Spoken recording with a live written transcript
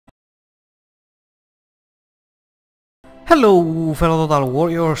Hello fellow Total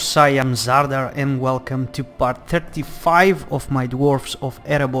Warriors, I am Zardar and welcome to part 35 of my Dwarfs of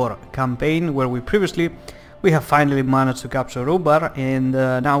Erebor campaign, where we have finally managed to capture Erebor, and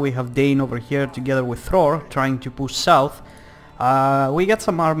now we have Dane over here together with Thor trying to push south. We got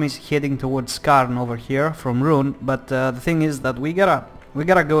some armies heading towards Skarn over here from Rune, but the thing is that we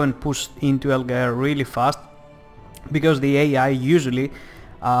gotta go and push into Elgair really fast, because the AI usually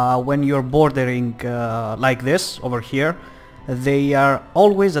when you're bordering like this over here, they are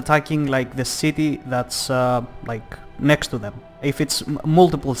always attacking like the city that's like next to them. If it's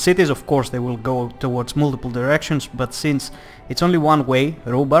multiple cities, of course they will go towards multiple directions, but since it's only one way,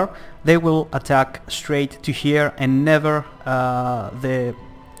 Erebor, they will attack straight to here and never the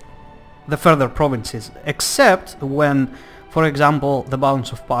further provinces, except when, for example, the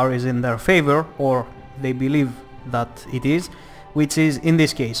balance of power is in their favor, or they believe that it is, which is in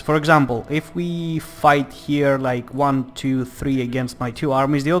this case. For example, if we fight here like 1, 2, 3 against my two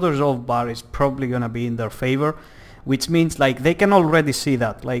armies, the auto resolve bar is probably gonna be in their favor, which means like they can already see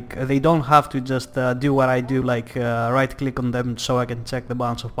that, like they don't have to just do what I do, like right click on them so I can check the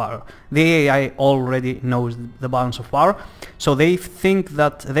balance of power. The AI already knows the balance of power, so they think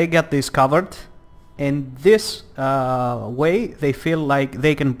that they get this covered, and this way they feel like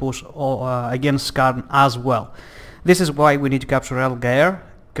they can push against Skarn as well. This is why we need to capture Elgair,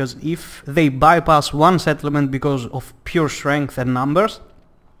 because if they bypass one settlement because of pure strength and numbers,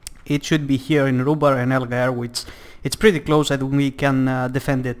 it should be here in Erebor and Elgair, which it's pretty close and we can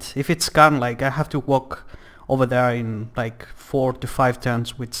defend it. If it's Skarn, like I have to walk over there in like 4 to 5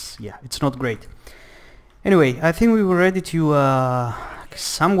 turns, which, yeah, it's not great. Anyway, I think we were ready to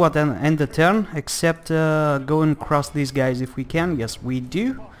somewhat end the turn, except go and cross these guys if we can. Yes, we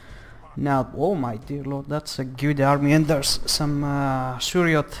do. Now, oh my dear lord, that's a good army, and there's some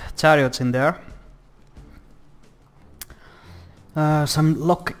Suriot chariots in there. Some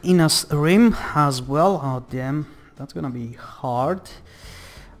Loch Innas Rim as well. Oh damn, that's gonna be hard.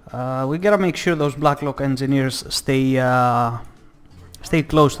 We gotta make sure those Blacklock engineers stay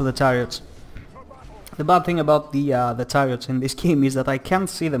close to the chariots. The bad thing about the chariots in this game is that I can't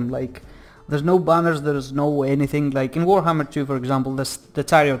see them. Like, there's no banners, there's no anything. Like in Warhammer 2, for example, the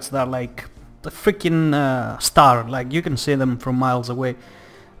chariots that are like the freaking star, like you can see them from miles away.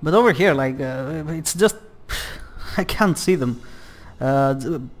 But over here, like it's just I can't see them.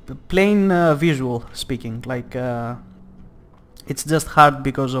 Plain visual speaking, like it's just hard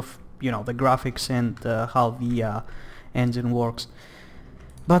because of, you know, the graphics and how the engine works.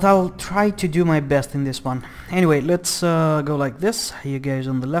 But I'll try to do my best in this one. Anyway, let's go like this. You guys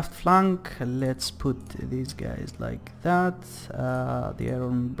on the left flank. Let's put these guys like that. The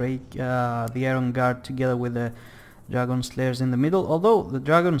Iron Guard together with the Dragon Slayers in the middle. Although the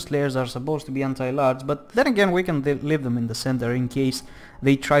Dragon Slayers are supposed to be anti-large, but then again we can leave them in the center in case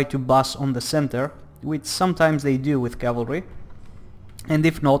they try to bus on the center, which sometimes they do with cavalry. And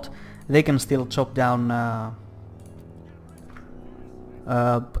if not, they can still chop down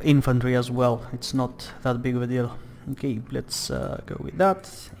infantry as well. It's not that big of a deal. Okay, let's go with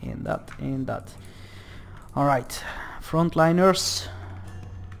that and that and that. Alright, frontliners,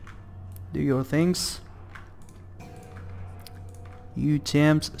 do your things. You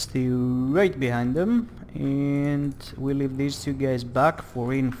champs stay right behind them, and we leave these two guys back for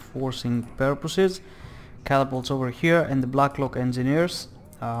reinforcing purposes. Catapults over here, and the Blacklock engineers,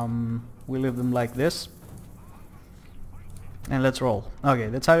 we leave them like this. And let's roll. Okay,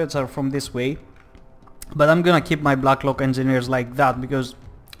 the chariots are from this way, but I'm gonna keep my Blacklock engineers like that because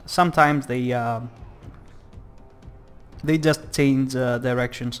sometimes they just change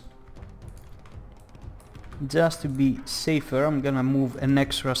directions. Just to be safer, I'm gonna move an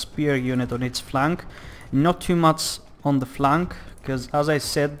extra spear unit on its flank, not too much on the flank, because as I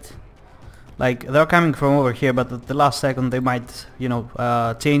said, like they're coming from over here, but at the last second they might, you know,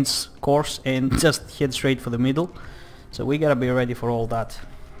 change course and just head straight for the middle. So we gotta be ready for all that.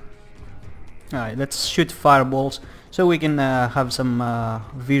 Alright, let's shoot fireballs so we can have some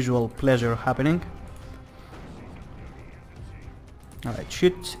visual pleasure happening. Alright,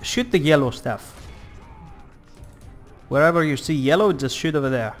 shoot the yellow stuff. Wherever you see yellow, just shoot over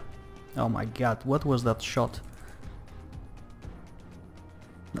there. Oh my god, what was that shot?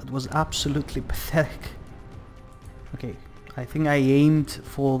 That was absolutely pathetic. Okay. I think I aimed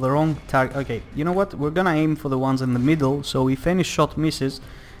for the wrong target. Okay, you know what? We're gonna aim for the ones in the middle, so if any shot misses,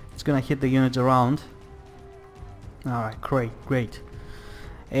 it's gonna hit the units around. Alright, great.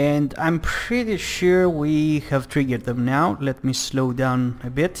 And I'm pretty sure we have triggered them now. Let me slow down a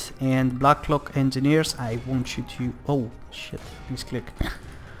bit. And Blacklock engineers, I want you to... Oh, shit, misclick.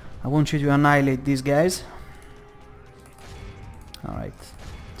 I want you to annihilate these guys. Alright,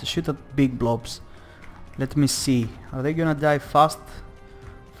 to shoot at big blobs. Let me see, are they gonna die fast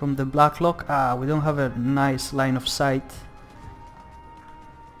from the blacklock? Ah, we don't have a nice line of sight.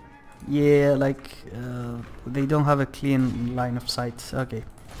 Yeah, like they don't have a clean line of sight. Okay.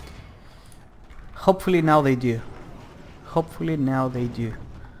 Hopefully now they do. Hopefully now they do.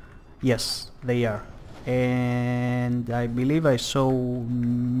 Yes, they are. And I believe I saw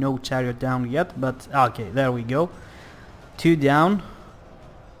no chariot down yet, but okay, there we go. 2 down.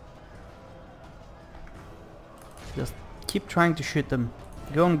 Just keep trying to shoot them.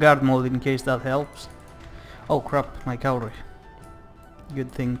 Go on guard mode in case that helps. Oh crap, my cavalry.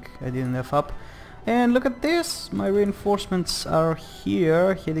 Good thing I didn't F up. And look at this! My reinforcements are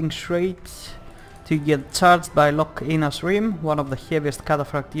here, heading straight to get charged by Loch Ina's Rim, one of the heaviest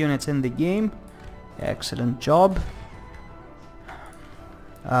cataphract units in the game. Excellent job.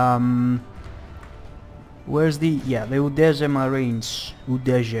 Where's the... yeah, the Udege Marines.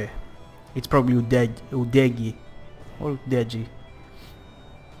 Udege. It's probably Udegi. Or Udeji.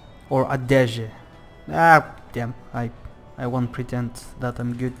 Or Adege. Ah, damn. I won't pretend that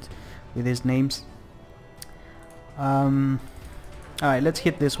I'm good with these names. Alright, let's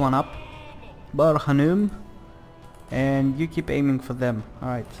hit this one up. Bar Hanum. And you keep aiming for them.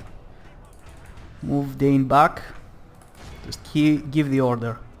 Alright. Move Dane back. Just give the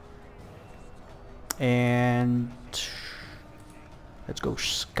order. And let's go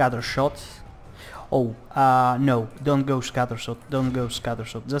scatter shot. Oh, no, don't go scatter shot. Don't go scatter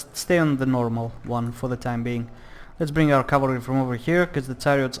shot. Just stay on the normal one for the time being. Let's bring our cavalry from over here, because the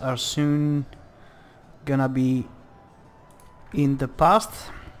chariots are soon gonna be in the past.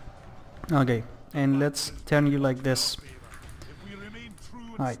 Okay, and let's turn you like this.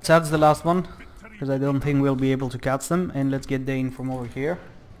 Alright, charge the last one, because I don't think we'll be able to catch them. And let's get Dane from over here.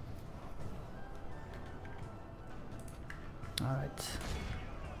 Alright.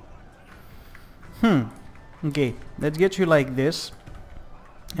 Okay, let's get you like this.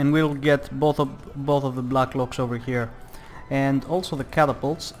 And we'll get both of the blacklocks over here. And also the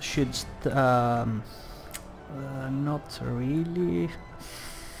catapults should not really.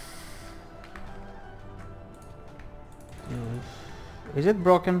 Is it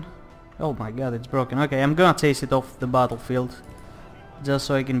broken? Oh my god, it's broken. Okay, I'm gonna chase it off the battlefield, just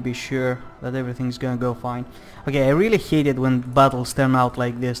so I can be sure that everything's gonna go fine. Okay, I really hate it when battles turn out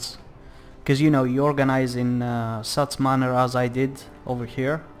like this, because you know, you organize in such manner as I did over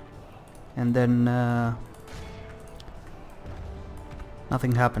here, and then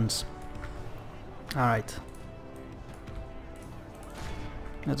nothing happens. Alright,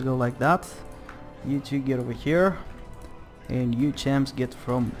 let's go like that. You two get over here, and you champs get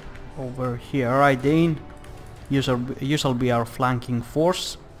from over here. Alright, Dane, you shall be our flanking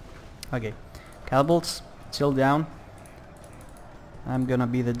force. Okay, catapults, chill down. I'm gonna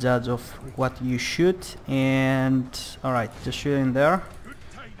be the judge of what you shoot. And alright, just shoot in there.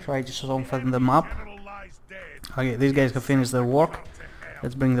 Try to soften them up. Okay, these guys have finished their work.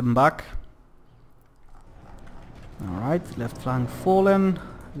 Let's bring them back. Alright, left flank fallen.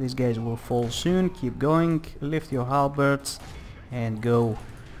 These guys will fall soon. Keep going. Lift your halberds and go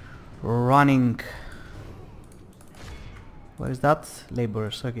running. What is that?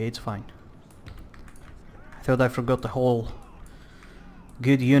 Laborers. Okay, it's fine. I thought I forgot the whole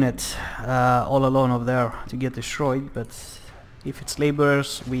good unit all alone over there to get destroyed, but if it's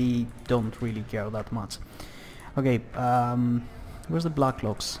laborers, we don't really care that much. Okay, where's the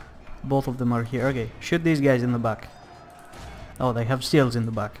blacklocks? Both of them are here. Okay, shoot these guys in the back. Oh, they have shields in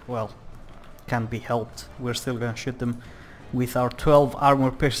the back. Well, can't be helped. We're still gonna shoot them with our 12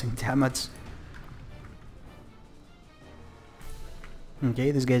 armor piercing damage.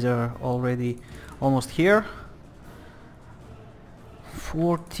 Okay, these guys are already almost here.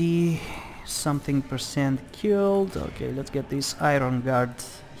 40 something percent killed. Okay, let's get this iron guard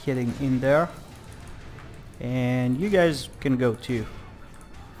heading in there. And you guys can go too.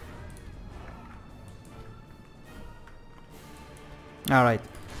 Alright,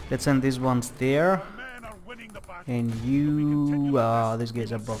 let's send these ones there. And you... these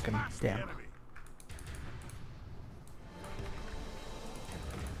guys are broken. Damn.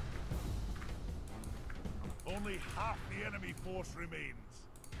 Only half the enemy force remains.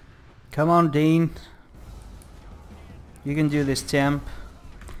 Come on, Dane. You can do this, champ.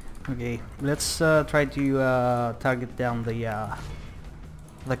 Okay, let's try to target down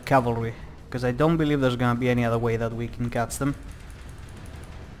the cavalry, because I don't believe there's gonna be any other way that we can catch them.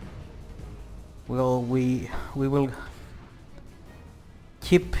 Well, we will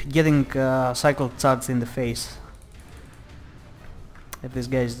keep getting cycle charged in the face if these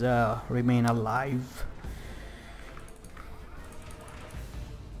guys remain alive.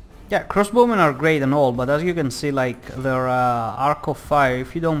 Yeah, crossbowmen are great and all, but as you can see, like their arc of fire,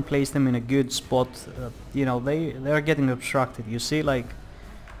 if you don't place them in a good spot, you know, they're getting obstructed. You see, like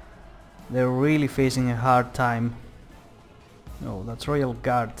they're really facing a hard time. Oh, that's Royal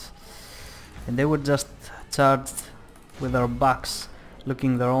Guard, and they were just charged with their backs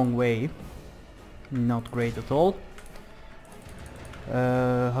looking their own way. Not great at all.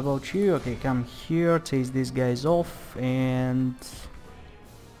 How about you? Okay, come here, chase these guys off, and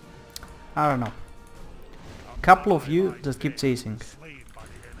I don't know. Couple of you just keep chasing.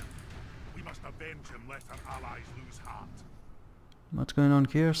 We must avenge him, lest our allies lose heart. What's going on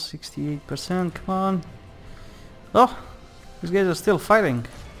here? 68%, come on. Oh, these guys are still fighting.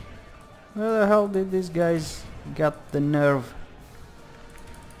 Where the hell did these guys get the nerve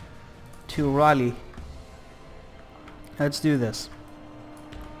to rally? Let's do this.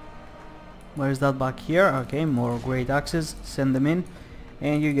 Where is that back here? Okay, more great axes. Send them in.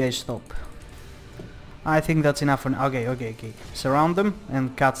 And you guys stop. I think that's enough for now. Okay. Surround them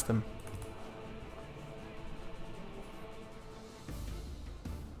and catch them.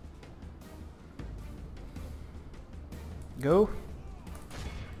 Go.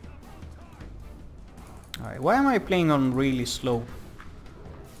 Alright, why am I playing on really slow?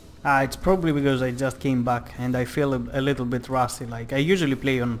 It's probably because I just came back and I feel a little bit rusty. Like I usually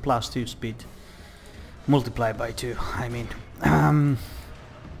play on +2 speed. Multiply by 2, I mean.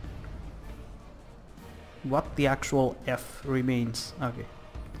 What the actual F remains? Okay.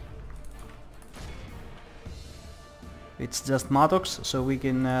 It's just Maddox, so we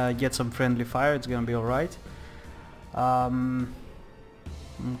can get some friendly fire, it's gonna be alright. Okay,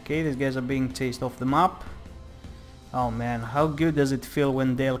 these guys are being chased off the map. Oh man, how good does it feel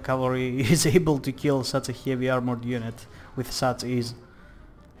when Dale Cavalry is able to kill such a heavy armored unit with such ease.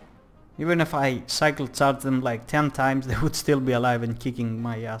 Even if I cycle charge them like 10 times, they would still be alive and kicking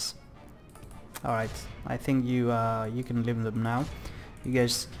my ass. Alright, I think you can leave them now. You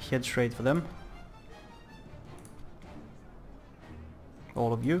guys head straight for them.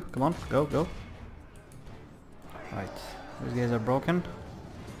 All of you, come on, go. Right, these guys are broken.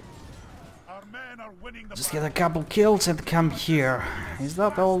 Just get a couple kills and come here. Is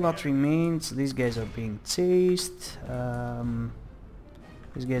that all that remains? These guys are being chased.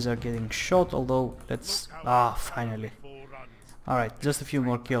 These guys are getting shot, although let's... finally. Alright, just a few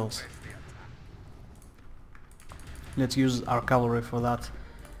more kills. Let's use our cavalry for that.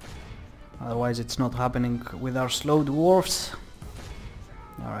 Otherwise it's not happening with our slow dwarfs.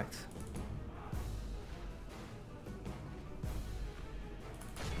 Alright.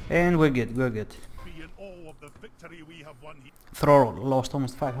 And we're good. Thror lost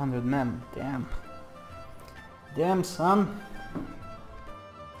almost 500 men. Damn, son.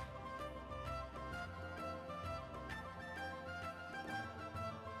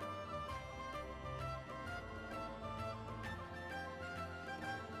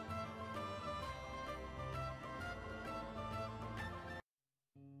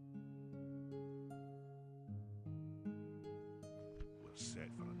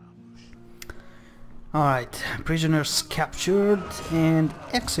 Alright, prisoners captured and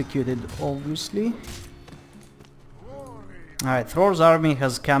executed, obviously. Alright, Thror's army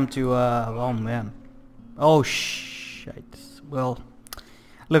has come to, oh man. Oh shit. Well,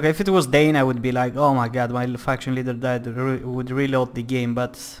 look, if it was Dane I would be like, oh my god, my faction leader died, would reload the game,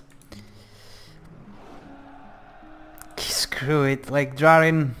 but... Screw it, like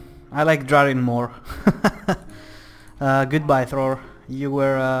Drarin, I like Drarin more. Goodbye Thror, you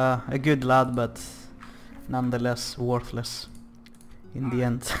were a good lad, but... nonetheless worthless in the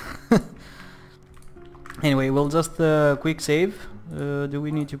end. Anyway, we'll just quick save. Do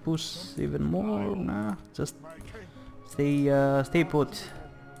we need to push even more? Nah, just stay put.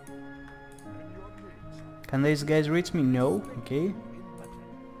 Can these guys reach me? No. Okay.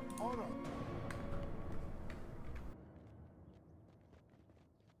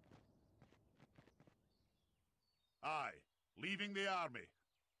 Aye, leaving the army.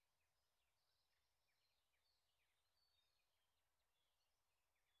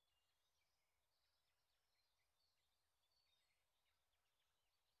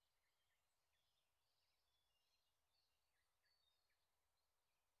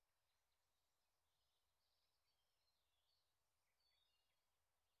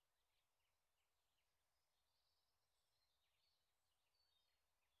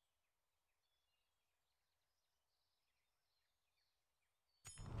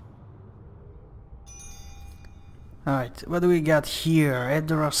 Alright, what do we got here?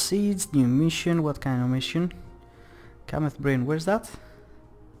 Edra Seeds, new mission. What kind of mission? Cometh Brain, where's that?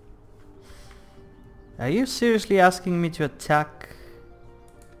 Are you seriously asking me to attack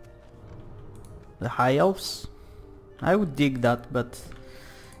The High Elves? I would dig that, but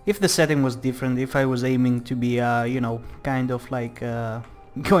if the setting was different, if I was aiming to be, you know, kind of like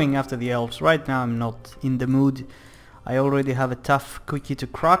going after the elves. Right now I'm not in the mood. I already have a tough cookie to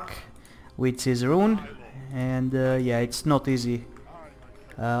crack, which is Rune, and yeah, it's not easy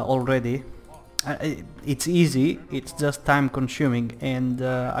already. It's easy, it's just time consuming, and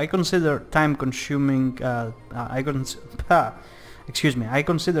I consider time consuming, excuse me, I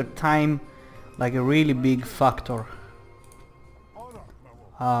consider time like a really big factor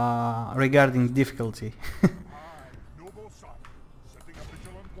regarding difficulty.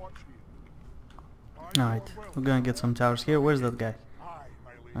 Alright, we're gonna get some towers here. Where's that guy?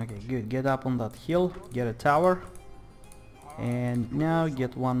 Okay, good. Get up on that hill, get a tower, and now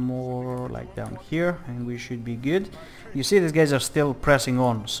get one more like down here, and we should be good. You see, these guys are still pressing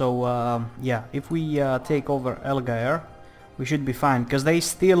on, so yeah, if we take over Elgaer, we should be fine, because they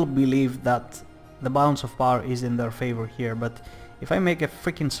still believe that the balance of power is in their favor here. But if I make a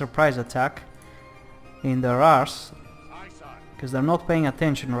freaking surprise attack in their arse, because they're not paying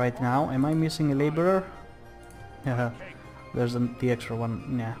attention right now. Am I missing a laborer? Yeah, there's the extra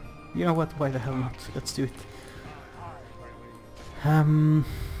one. Yeah, you know what, why the hell not? Let's do it.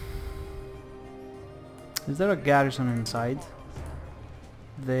 Is there a garrison inside?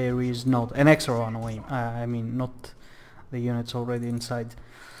 There is not. An extra one, I mean, not the units already inside.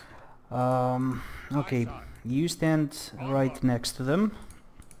 Okay, you stand right next to them.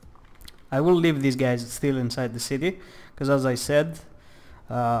 I will leave these guys still inside the city, because as I said,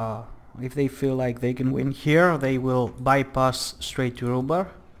 if they feel like they can win here, they will bypass straight to Erebor,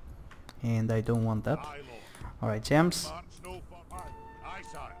 and I don't want that. Alright, champs.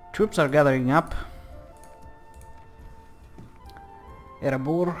 Troops are gathering up.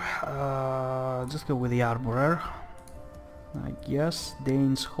 Erebor, just go with the armorer, I guess.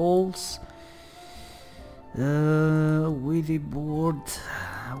 Dane's halls. Withy board.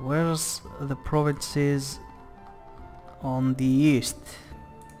 Where's the provinces on the east?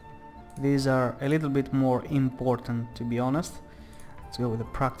 These are a little bit more important, to be honest. Let's go with the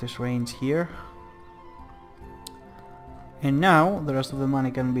practice range here. And now the rest of the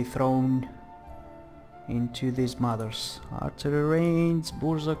money can be thrown into these mothers. Archery range,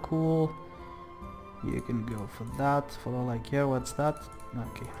 Burza, cool. You can go for that, for all I care. What's that?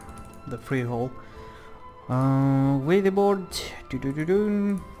 Okay, the freehold. With the board,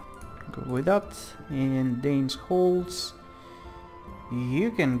 go with that. And Dane's halls,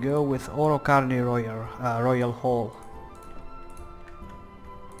 you can go with Orokarni Royal Hall.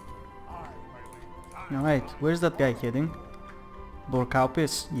 Alright, where's that guy heading?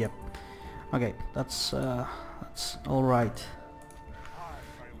 Borkaupis? Yep. Okay, that's alright.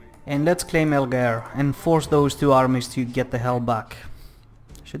 And let's claim Elgaer and force those two armies to get the hell back.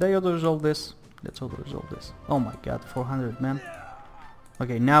 Should I auto-resolve this? Let's auto-resolve this. Oh my god, 400 men.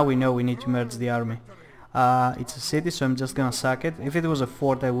 Okay, now we know we need to merge the army. It's a city, so I'm just gonna sack it. If it was a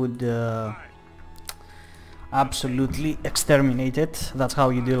fort, I would absolutely exterminate it. That's how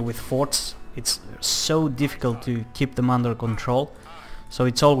you deal with forts. It's so difficult to keep them under control, so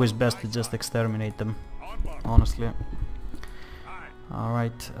it's always best to just exterminate them, honestly.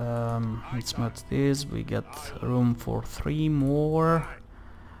 Alright, let's merge this. We get room for 3 more.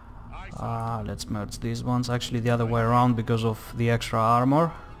 Let's merge these ones, actually the other way around because of the extra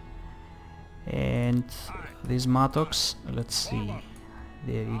armor. And these mattocks, let's see,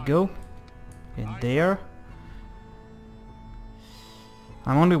 there you go, and there.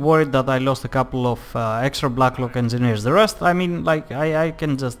 I'm only worried that I lost a couple of extra Blacklock engineers. The rest, I mean, like, I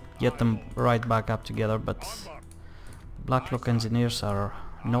can just get them right back up together, but Blacklock engineers are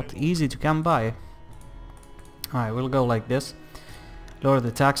not easy to come by. Alright, we'll go like this. Lower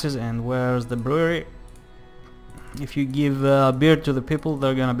the taxes, and where's the brewery? If you give beer to the people,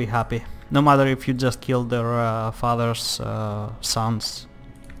 they're gonna be happy. No matter if you just killed their father's sons.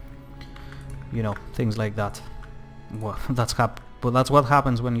 You know, things like that. Well, that's what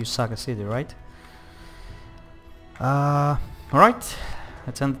happens when you sack a city, right? Alright,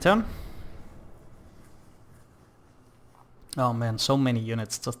 let's end the turn. Oh man, so many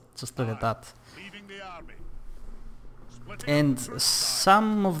units, just look at that. And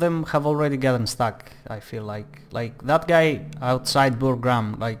some of them have already gotten stuck, I feel like. Like that guy outside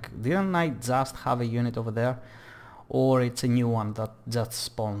Burgram, like, didn't I just have a unit over there? Or it's a new one that just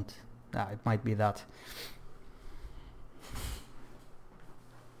spawned. It might be that.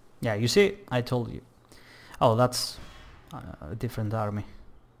 Yeah, you see, I told you. Oh, that's a different army.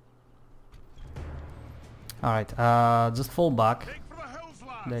 Alright, just fall back.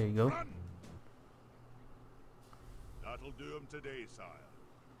 There you go. That'll do him today, sire.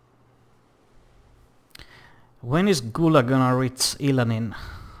 When is Gula gonna reach Ilanin?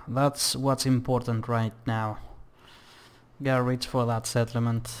 That's what's important right now. Gotta reach for that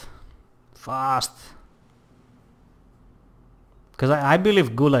settlement. Fast! Because I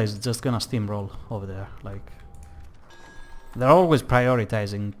believe Gula is just gonna steamroll over there. Like, they're always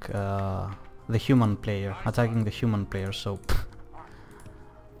prioritizing the human player, attacking the human player, so...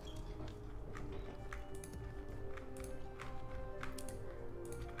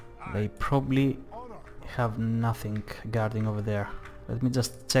 They probably have nothing guarding over there. Let me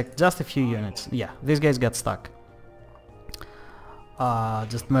just check just a few units. Yeah, these guys got stuck.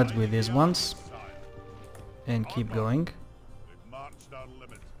 Just merge with these ones and keep going.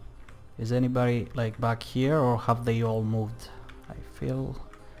 Is anybody like back here, or have they all moved? I feel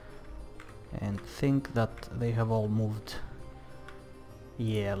and think that they have all moved.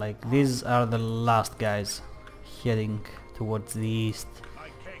 Yeah, like these are the last guys heading towards the east.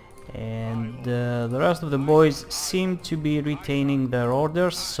 And the rest of the boys seem to be retaining their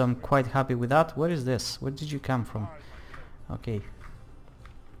orders, so I'm quite happy with that. What is this? Where did you come from? Okay.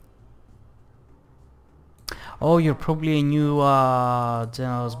 Oh, you're probably a new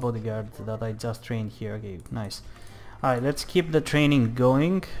general's bodyguard that I just trained here. Okay, nice. Alright, let's keep the training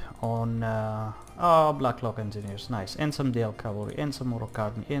going on Blacklock engineers. Nice. And some Dale cavalry, and some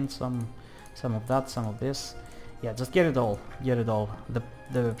Orokarni, and some of that, some of this. Yeah, just get it all. Get it all.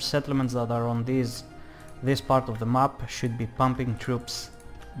 The settlements that are on this part of the map should be pumping troops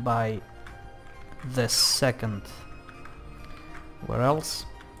by the second. Where else?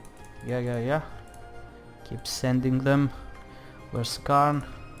 Yeah. Keep sending them. Where's Karn?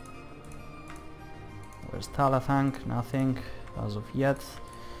 Where's Talathank? Nothing as of yet.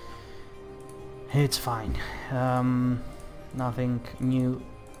 It's fine. Nothing new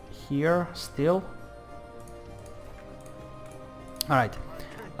here still. Alright,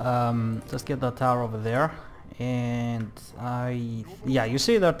 just get that tower over there, and yeah, you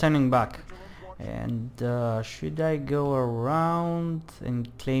see they're turning back. And should I go around and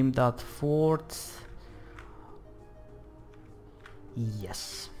claim that fort?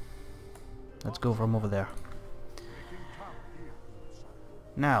 Yes. Let's go from over there.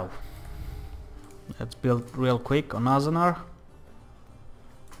 Now, let's build real quick on Azanar.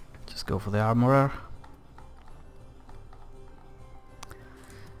 Just go for the armorer.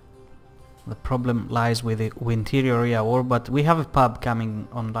 The problem lies with the interior area war, but we have a pub coming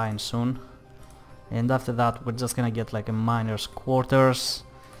online soon, and after that we're just gonna get like a miner's quarters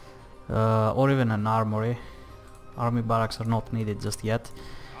or even an armory. Army barracks are not needed just yet,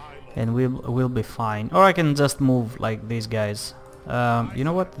 and we'll be fine. Or I can just move like these guys. You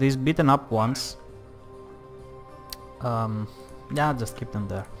know what? These beaten up ones. Yeah, just keep them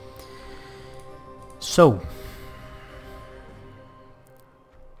there. So.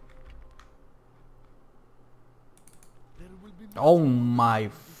 Oh my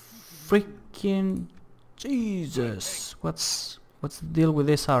freaking Jesus! What's the deal with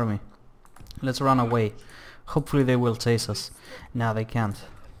this army? Let's run away. Hopefully they will chase us. Nah, they can't.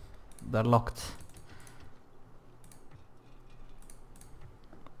 They're locked.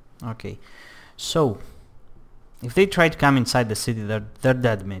 Okay. So, if they try to come inside the city, they're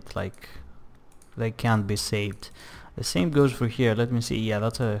dead meat. Like, they can't be saved. The same goes for here. Let me see. Yeah,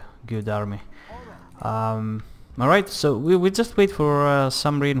 that's a good army. Alright, so we just wait for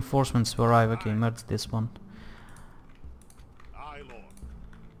some reinforcements to arrive. Okay, merge this one.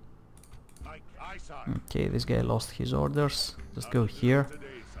 Okay, this guy lost his orders. Just go here.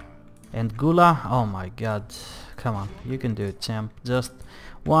 And Gula, oh my god. Come on, you can do it, champ. Just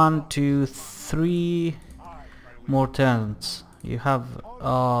 1, 2, 3 more turns. You have...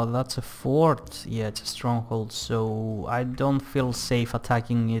 oh, that's a fort. Yeah, it's a stronghold, so I don't feel safe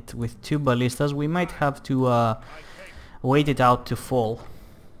attacking it with 2 ballistas. We might have to wait it out to fall.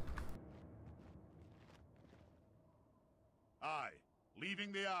 Aye,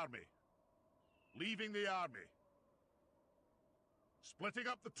 leaving the army. Leaving the army. Splitting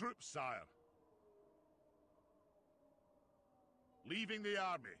up the troops, sire. Leaving the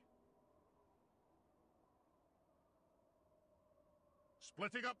army.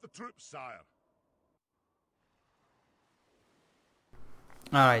 Splitting up the troops, sire.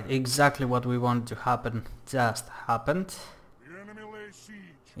 Alright, exactly what we wanted to happen just happened. The enemy lays siege.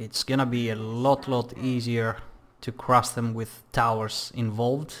 It's gonna be a lot easier to crush them with towers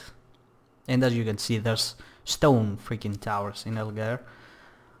involved. And as you can see, there's stone freaking towers in Elgair.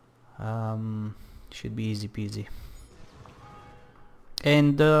 Should be easy peasy.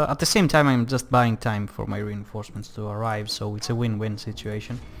 And at the same time I'm just buying time for my reinforcements to arrive, so it's a win-win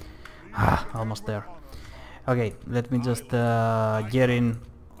situation. Almost there. Okay, let me just get in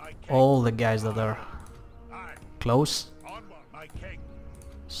all the guys that are close. Onward, my king.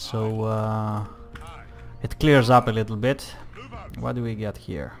 So it clears up a little bit. Move out, What do we get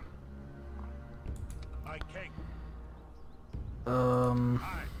here? my king. Um,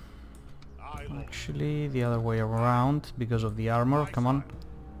 Aye, lord. actually the other way around because of the armor. Come on.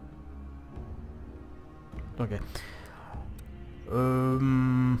 Okay.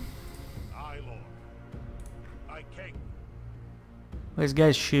 Aye, lord. My king. These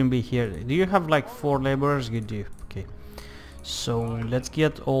guys shouldn't be here. Do you have like 4 laborers? You do. Okay. So let's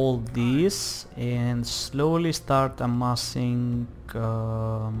get all these and slowly start amassing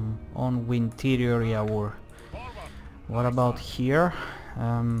on Winterior Yaur. What about here?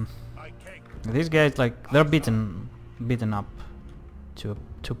 My king. These guys, like, they're beaten up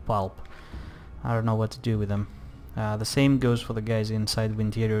to pulp. I don't know what to do with them. The same goes for the guys inside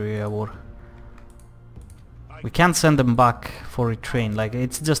Winterior Yaur. We can't send them back for retrain, like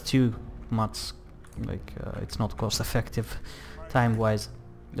it's just too much, like it's not cost effective time wise.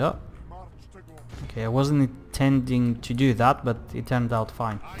 Yeah. Okay, I wasn't intending to do that, but it turned out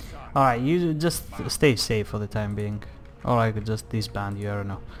fine. Alright, you just stay safe for the time being. Or I could just disband you, I don't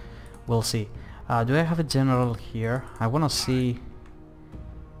know. We'll see. Do I have a general here? I wanna see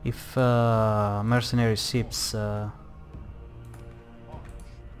if mercenary ships are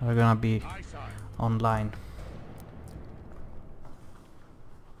gonna be online.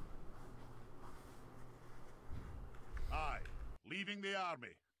 Aye, leaving the army.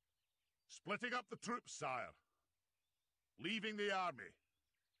 Splitting up the troops, sire. Leaving the army.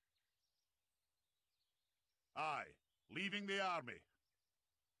 Aye, leaving the army.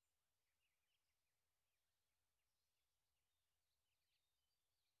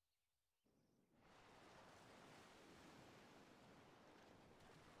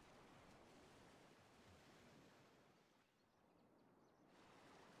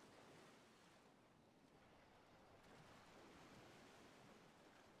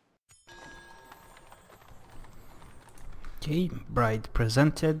 Okay, bride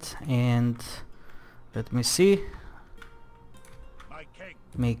presented, and let me see. My king.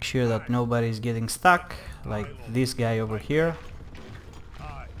 Make sure that nobody's getting stuck, like this guy over here.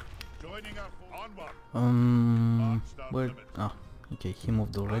 Aye, joining our onward. Where? Oh, okay, he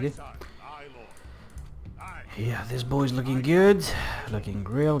moved already. Aye, lord. Aye. Yeah, this boy's looking good, looking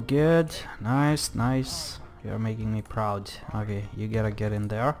real good. Nice, nice. You're making me proud. Okay, you gotta get in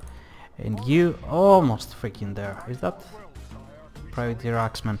there, and you almost freaking there. Is that Privateer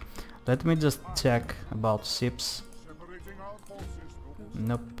Axeman? Let me just check about ships.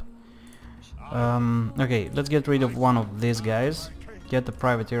 Nope. Okay, let's get rid of one of these guys. Get the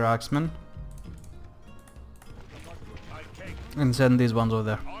Privateer Axeman. And send these ones over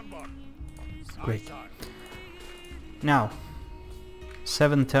there. Great. Now,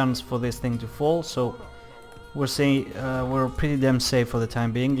 7 turns for this thing to fall, so we're saying we're pretty damn safe for the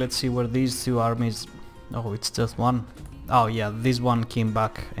time being. Let's see where these 2 armies... Oh, it's just one. Oh yeah, this one came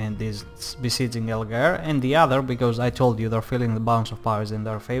back and is besieging Elgair, and the other, because I told you they're feeling the balance of powers in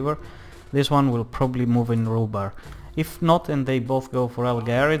their favor, this one will probably move in Rubar. If not, and they both go for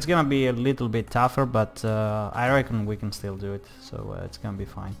Elgair, it's gonna be a little bit tougher, but I reckon we can still do it, so it's gonna be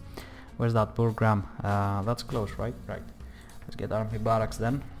fine. Where's that Burgram? That's close, right? Right. Let's get army barracks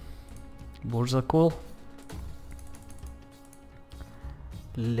then. Boars are cool.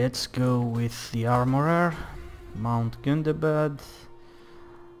 Let's go with the armorer. Mount Gundabad.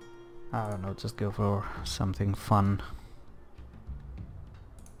 I don't know, just go for something fun.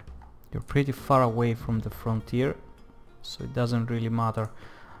 You're pretty far away from the frontier, so it doesn't really matter.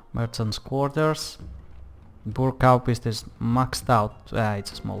 Merchant's quarters. Burkaupist is maxed out.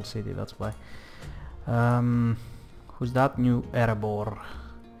 It's a small city, that's why. Who's that? New Erebor.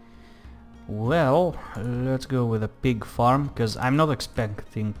 Well, let's go with a pig farm, because I'm not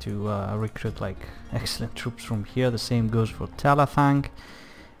expecting to recruit like excellent troops from here. The same goes for Talathang,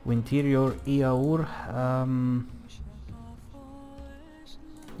 Winterior Iaur.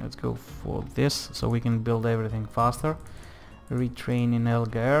 Let's go for this, so we can build everything faster. Retrain in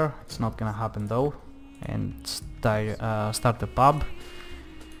Elgair, it's not gonna happen though. And start a pub.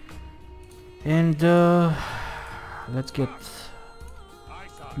 And let's get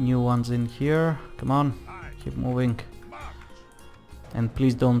new ones in here. Come on, keep moving. And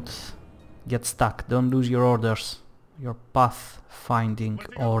please don't get stuck. Don't lose your orders. Your path-finding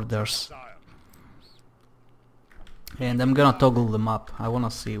orders. And I'm gonna toggle them up. I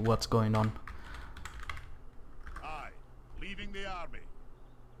wanna see what's going on. Leaving the army.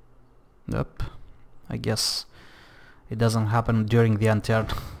 Yep. I guess it doesn't happen during the end turn.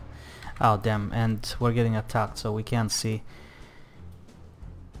 Oh damn, and we're getting attacked, so we can't see.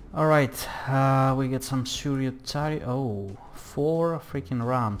 Alright, we get some Suryotari. Oh, 4 freaking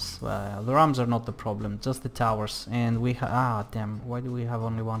rams. The rams are not the problem, just the towers. And we damn, why do we have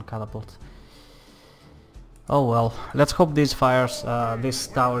only 1 catapult? Oh well, let's hope these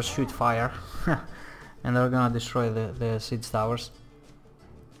towers shoot fire. And they're gonna destroy the siege towers.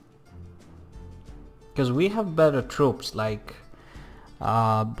 Because we have better troops, like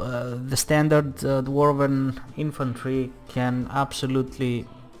the standard dwarven infantry can absolutely...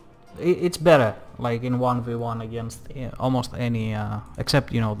 It's better, like in 1v1 against almost any,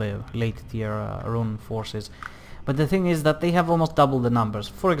 except, you know, the late tier rune forces. But the thing is that they have almost double the numbers.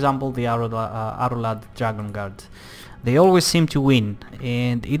 For example, the Arulad Dragon Guard. They always seem to win,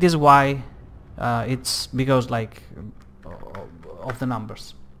 and it is why it's because, like, of the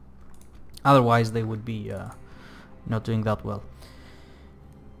numbers. Otherwise they would be not doing that well.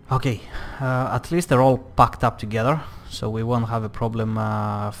 Okay, at least they're all packed up together, so we won't have a problem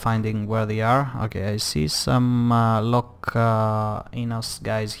finding where they are. Okay, I see some lock in us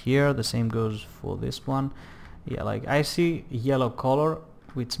guys here. The same goes for this one. Yeah, like I see yellow color,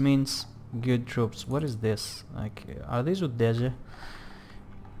 which means good troops. What is this? Like, are these with DaC?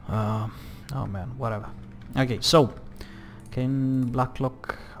 Oh man, whatever. Okay, so can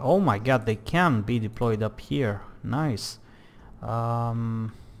Blacklock... Oh my god, they can be deployed up here. Nice.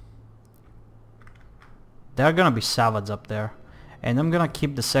 They're gonna be savage up there, and I'm gonna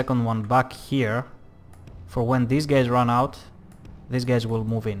keep the second one back here for when these guys run out. These guys will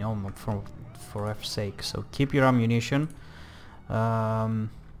move in, for F's sake. So keep your ammunition.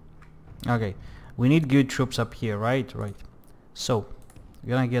 Okay, we need good troops up here, right? Right. So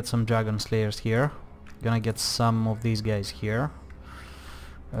we're gonna get some Dragon Slayers here. Gonna get some of these guys here.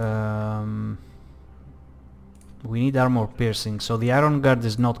 We need armor piercing, so the Iron Guard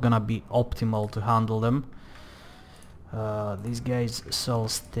is not gonna be optimal to handle them. These guys shall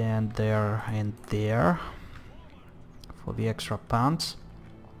stand there and there for the extra pants.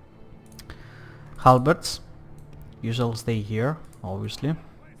 Halberds, you shall stay here, obviously.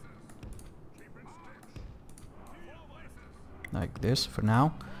 Like this for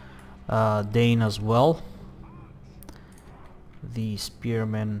now. Dane as well. The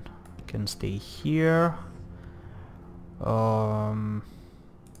spearmen can stay here. And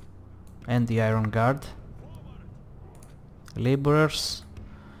the Iron Guard. Laborers,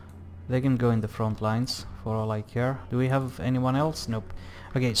 they can go in the front lines for all I care. Do we have anyone else? Nope.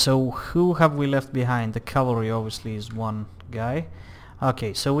 Okay, so who have we left behind? The cavalry obviously is one guy.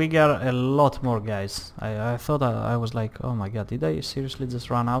 Okay, so we got a lot more guys. I thought I was like, oh my god, did I seriously just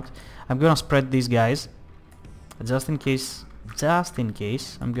run out? I'm gonna spread these guys just in case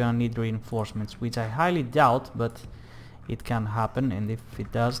I'm gonna need reinforcements, which I highly doubt, but it can happen, and if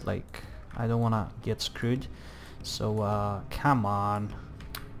it does, like, I don't wanna get screwed. So come on,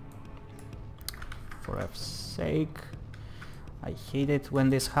 for F's sake. I hate it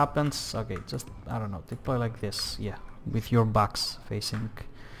when this happens. Okay, just, I don't know, deploy like this. Yeah, with your backs facing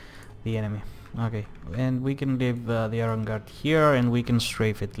the enemy. Okay, and we can leave the Iron Guard here, and we can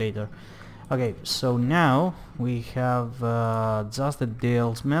strafe it later. Okay, so now we have just the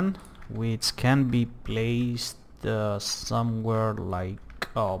Dalesmen, which can be placed somewhere like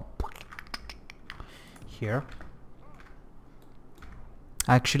here.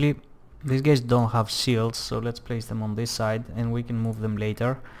 Actually, these guys don't have shields, so let's place them on this side, and we can move them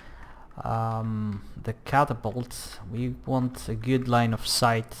later. The catapult, we want a good line of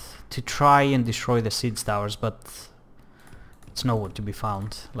sight to try and destroy the siege towers, but it's nowhere to be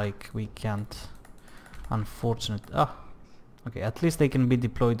found. Like, we can't, unfortunately. Okay, at least they can be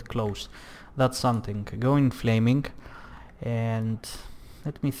deployed close. That's something. Going flaming, and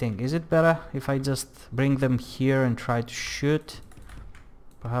let me think. Is it better if I just bring them here and try to shoot?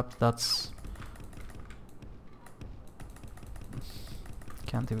 Perhaps that's...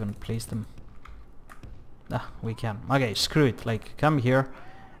 Can't even place them. We can. Okay, screw it. Like, come here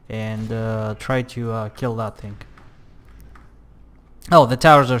and try to kill that thing. Oh, the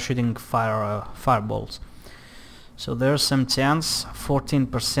towers are shooting fireballs. So there's some chance.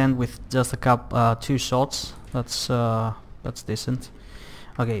 14% with just a two shots. That's decent.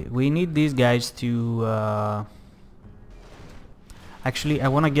 Okay, we need these guys to... Actually, I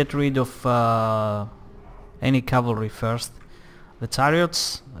want to get rid of any cavalry first. The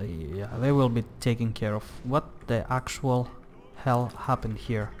chariots, yeah, they will be taken care of. What the actual hell happened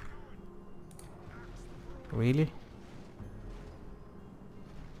here? Really?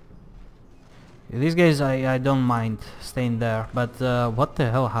 These guys, I don't mind staying there, but what the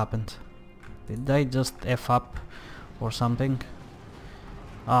hell happened? Did I just F up or something?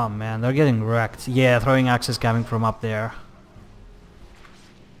 Oh man, they're getting wrecked. Yeah, throwing axes coming from up there.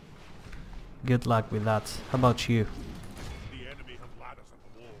 good luck with that. How about you? The enemy have ladders at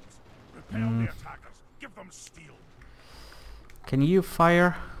the walls. Repel the attackers. Give them steel. Can you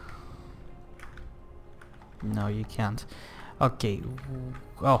fire? No, you can't. Okay.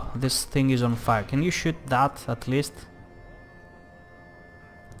 Oh, this thing is on fire. Can you shoot that at least?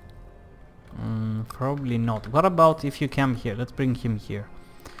 Probably not. What about if you come here? Let's bring him here.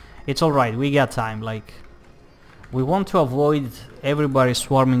 It's alright, we got time. Like, we want to avoid everybody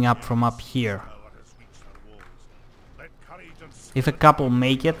swarming up from up here. If a couple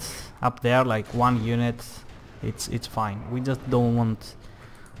make it up there, like one unit, it's fine. We just don't want,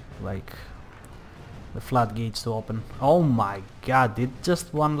 like, the floodgates to open. Oh my god, did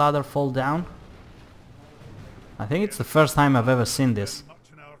just one ladder fall down? I think it's the first time I've ever seen this.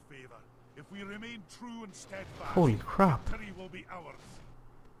 Holy crap.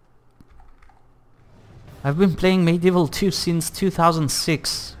 I've been playing Medieval 2 since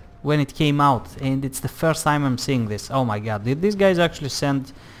 2006 when it came out, and it's the first time I'm seeing this. Oh my god, did these guys actually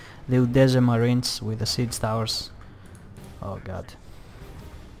send the DaC Marines with the siege towers? Oh god.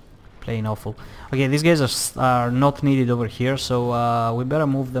 Plain awful. Okay, these guys are not needed over here, so we better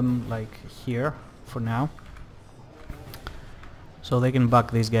move them like here for now. So they can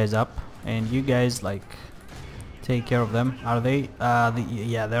back these guys up, and you guys like take care of them. Are they?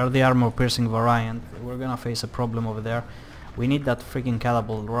 Yeah, they're the armor-piercing variant. We're gonna face a problem over there. We need that freaking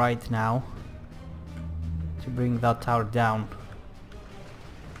catapult right now to bring that tower down.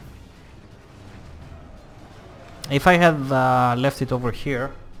 If I had left it over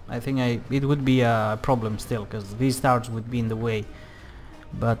here, I think it would be a problem still, because these towers would be in the way.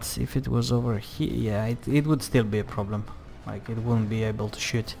 But if it was over here, yeah, it would still be a problem. Like, it wouldn't be able to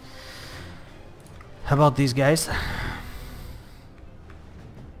shoot. How about these guys?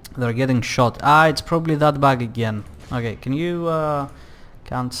 They're getting shot. Ah, it's probably that bug again. Okay, can you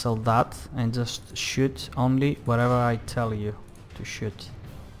cancel that and just shoot only whatever I tell you to shoot?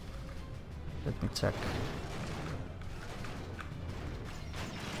 Let me check.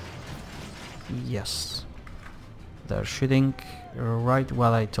 Yes. They're shooting right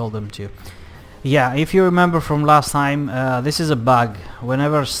what I told them to. Yeah, if you remember from last time, this is a bug.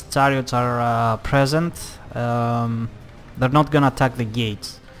 Whenever chariots are present, they're not gonna attack the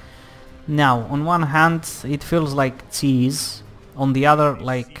gates. Now, on one hand, it feels like cheese. On the other,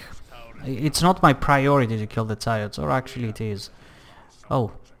 like, it's not my priority to kill the chariots, or actually it is.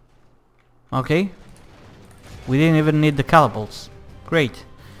 Oh. Okay. We didn't even need the catapults. Great.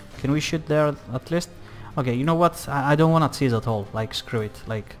 Can we shoot there at least? Okay, you know what? I don't want to cheese at all. Like, screw it.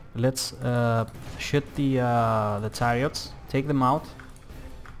 Like, let's shoot the chariots. Take them out.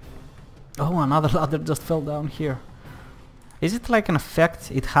 Oh, another ladder just fell down here. Is it like an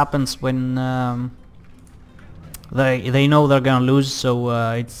effect? It happens when they know they're gonna lose, so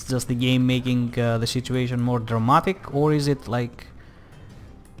it's just the game making the situation more dramatic, or is it like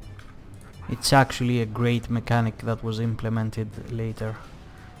it's actually a great mechanic that was implemented later,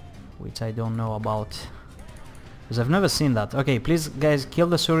 which I don't know about, because I've never seen that. Okay, please guys, kill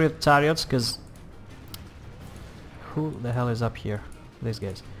the Surya chariots, because who the hell is up here? These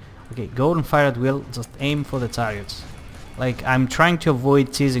guys. Okay, go and fire at will, just aim for the chariots. Like, I'm trying to avoid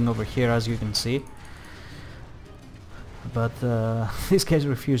cheesing over here, as you can see, but these guys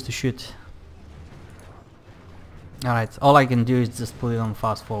refuse to shoot. Alright, all I can do is just put it on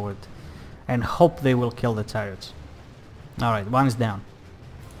fast forward and hope they will kill the chariots. Alright, one is down.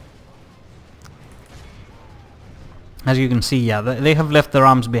 As you can see, yeah, they have left their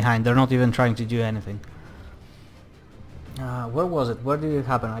arms behind. They're not even trying to do anything. Where was it? Where did it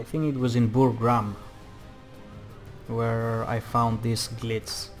happen? I think it was in Burgram, where I found this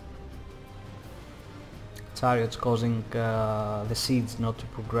glitch. Chariots causing the siege not to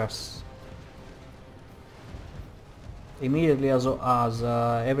progress. Immediately as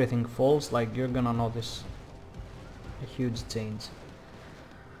everything falls, like, you're gonna notice a huge change.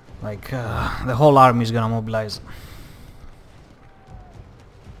 Like, the whole army is gonna mobilize.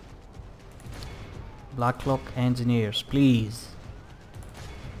 Blacklock engineers, please.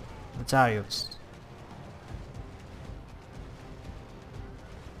 The chariots.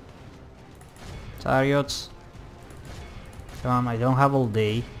 Chariots. Come on, I don't have all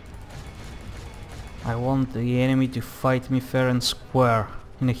day. I want the enemy to fight me fair and square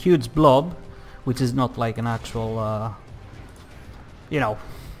in a huge blob, which is not like an actual, you know,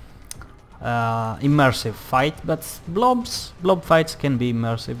 immersive fight, but blob fights can be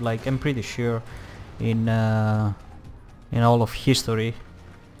immersive. Like, I'm pretty sure in all of history,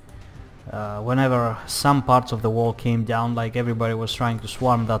 whenever some parts of the wall came down, like, everybody was trying to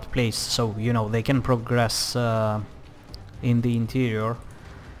swarm that place, so, you know, they can progress in the interior.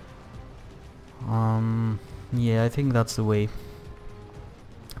 Yeah, I think that's the way.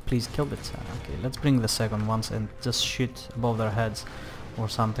 Please kill the okay, let's bring the second ones and just shoot above their heads or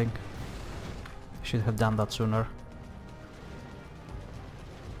something. Should have done that sooner.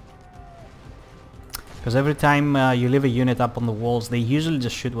 Because every time you leave a unit up on the walls, they usually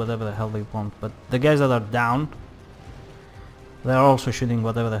just shoot whatever the hell they want. But the guys that are down, they're also shooting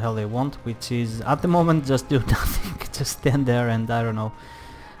whatever the hell they want, which is, at the moment, just do nothing. Just stand there and, I don't know.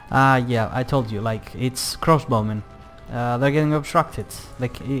 Yeah, I told you, like, it's crossbowmen. They're getting obstructed.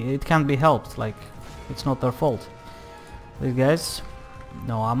 Like, it can't be helped. Like, it's not their fault. These guys,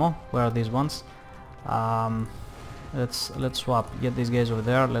 no ammo. Where are these ones? Let's swap. Get these guys over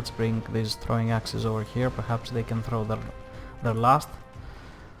there. Let's bring these throwing axes over here. Perhaps they can throw their last.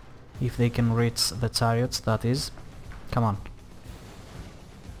 If they can reach the chariots, that is. Come on.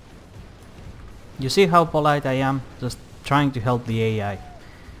 You see how polite I am? Just trying to help the AI.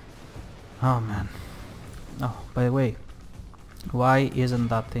 Oh man. Oh, by the way, why isn't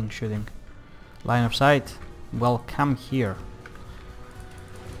that thing shooting? Line of sight? Well, come here.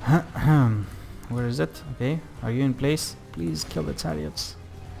 Where is it? Okay, are you in place? Please kill the chariots.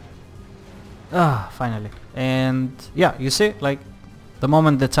 Ah, finally. And yeah, you see, like, the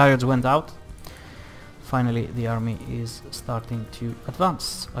moment the chariots went out, finally the army is starting to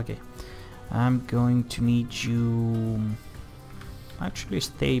advance. Okay, I'm going to need you... actually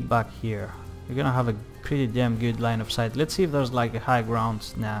stay back here. You're gonna have a pretty damn good line of sight. Let's see if there's like a high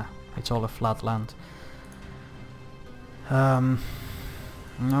ground. Nah, it's all a flat land.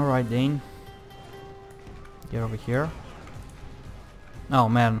 Alright, Dane. Get over here. Oh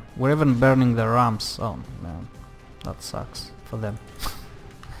man, we're even burning the ramps. Oh man, that sucks for them.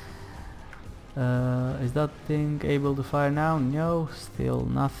 Is that thing able to fire now? No, still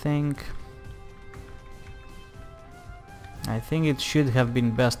nothing. I think it should have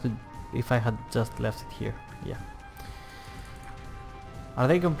been best if I had just left it here. Yeah. Are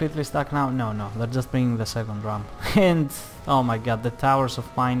they completely stuck now? No, no, they're just bringing the second ram. And oh my god, the towers of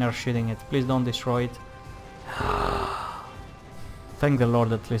mine are shooting it. Please don't destroy it. Thank the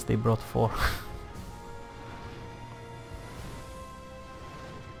Lord, at least they brought 4.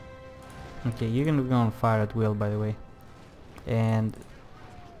 Okay, you can go on fire at will, by the way. And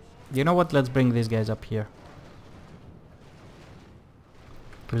you know what? Let's bring these guys up here.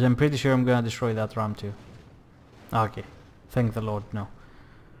 Because I'm pretty sure I'm gonna destroy that ram too. Okay, thank the Lord, no.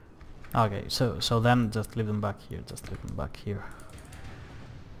 Okay, so then just leave them back here. Just leave them back here.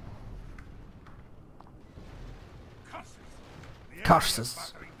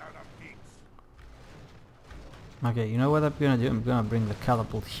 Curses! Okay, you know what I'm gonna do? I'm gonna bring the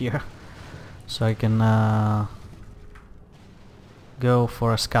catapult here, so I can go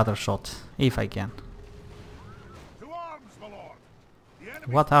for a scatter shot, if I can.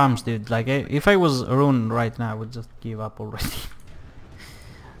 What arms, dude? Like, if I was Rune right now, I would just give up already.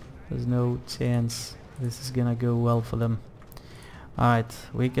 There's no chance this is gonna go well for them. Alright,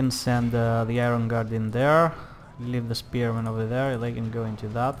 we can send the Iron Guard in there. Leave the Spearmen over there, they can go into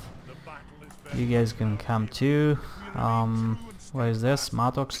that. You guys can come too. What is this?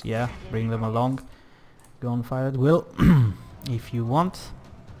 Matox? Yeah, bring them along. Go on fire at will, if you want.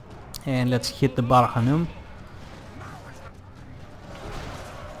 And let's hit the Bar Hanum.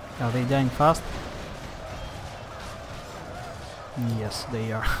 Are they dying fast? Yes,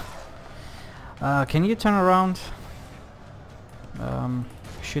 they are. Can you turn around?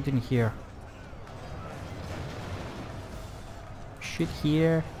 Shoot in here. Shoot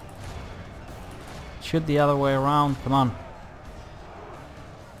here. Shoot the other way around. Come on.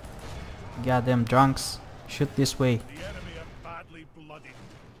 Goddamn drunks. Shoot this way. The enemy are badly bloodied.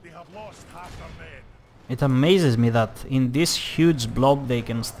 They have lost half their men. It amazes me that in this huge blob they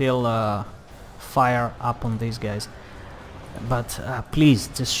can still fire up on these guys. But please,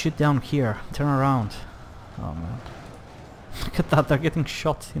 just shoot down here. Turn around. Oh man. Look at that, they're getting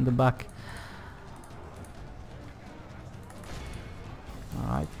shot in the back.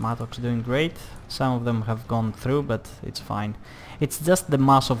 Alright, Matok's doing great. Some of them have gone through, but it's fine. It's just the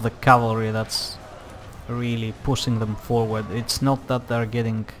mass of the cavalry that's really pushing them forward. It's not that they're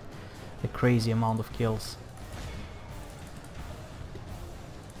getting a crazy amount of kills.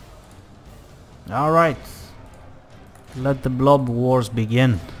 Alright, let the blob wars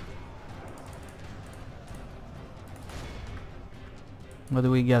begin. What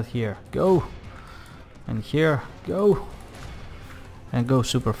do we got here? Go! And here, go! And go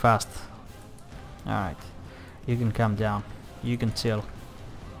super fast. Alright, you can calm down, you can chill.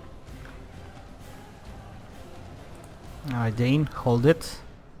 Alright, Dane, hold it.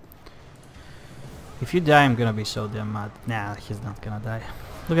 If you die, I'm gonna be so damn mad. Nah, he's not gonna die.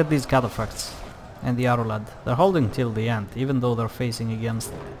 Look at these cataphracts. and the arrow lad. They're holding till the end, even though they're facing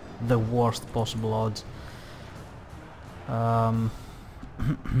against the worst possible odds. The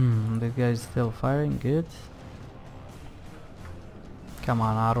guy's still firing, good. Come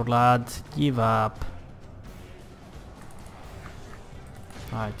on, arrow lad, give up.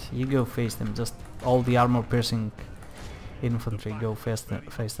 Alright, you go face them, just all the armor piercing infantry, go face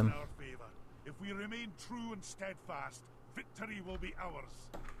them. If we remain true and steadfast, victory will be ours.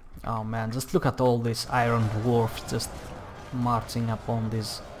 Oh man, just look at all these iron dwarfs just marching upon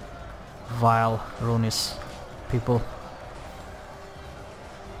these vile Runis people.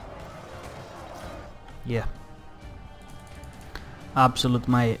 Yeah. Absolute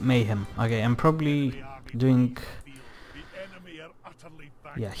mayhem. Okay, I'm probably doing...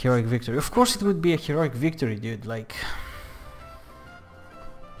 yeah, heroic victory. Of course it would be a heroic victory, dude, like...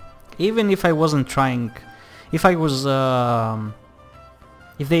 even if I wasn't trying... if I was...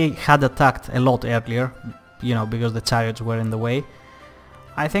 if they had attacked a lot earlier, you know, because the chariots were in the way,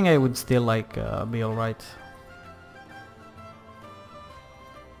 I think I would still, like, be alright.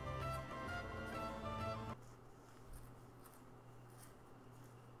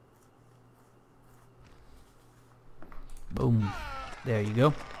 Boom. There you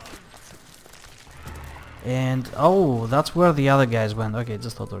go. And oh, that's where the other guys went. Okay,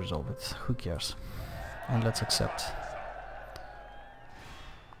 just auto-resolve it. Who cares? And let's accept.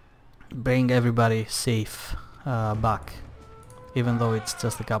 Bring everybody safe back, even though it's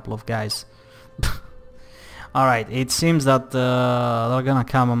just a couple of guys. Alright, it seems that they're gonna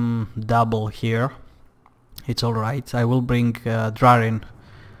come double here. It's alright. I will bring Drarin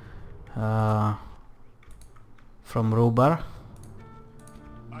from Rubar.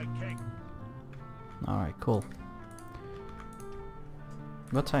 Alright, cool.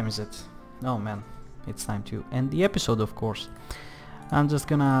 What time is it? Oh man, it's time to end the episode, of course. I'm just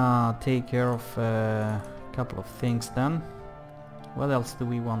gonna take care of a couple of things then. What else do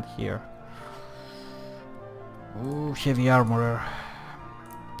we want here? Ooh, heavy armorer.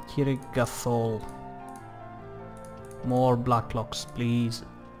 Kirigathol. More Blacklocks, please.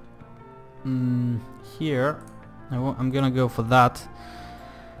 Here, I'm gonna go for that,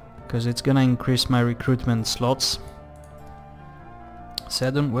 because it's gonna increase my recruitment slots.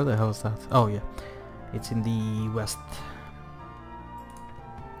 Sedon, where the hell is that? Oh yeah, it's in the west.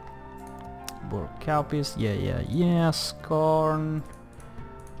 Borkaupis, yeah, Scorn.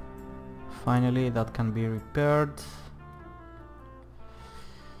 Finally, that can be repaired.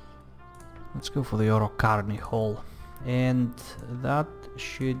 Let's go for the Orokarni Hall. And that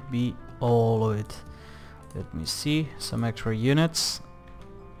should be all of it. Let me see, some extra units.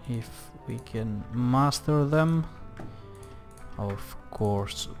 If we can master them. Of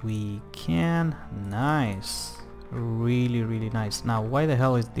course we can. Nice. Really, really nice. Now, why the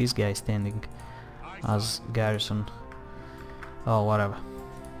hell is this guy standing as garrison? Oh, whatever.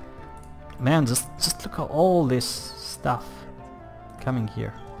 Man, just look at all this stuff coming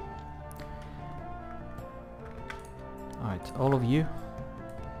here. Alright, all of you.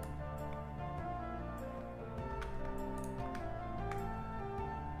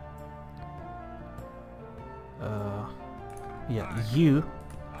 Yeah, you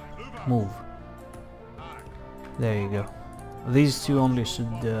move. There you go. These two only should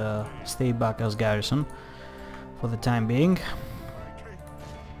stay back as garrison for the time being.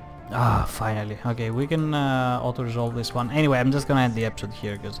 Ah, finally. Okay, we can auto-resolve this one. Anyway, I'm just gonna end the episode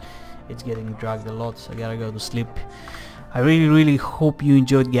here because it's getting dragged a lot, so I gotta go to sleep. I really hope you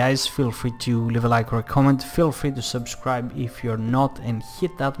enjoyed, guys. Feel free to leave a like or a comment. Feel free to subscribe if you're not, and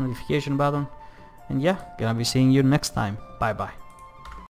hit that notification button. And yeah, gonna be seeing you next time. Bye bye.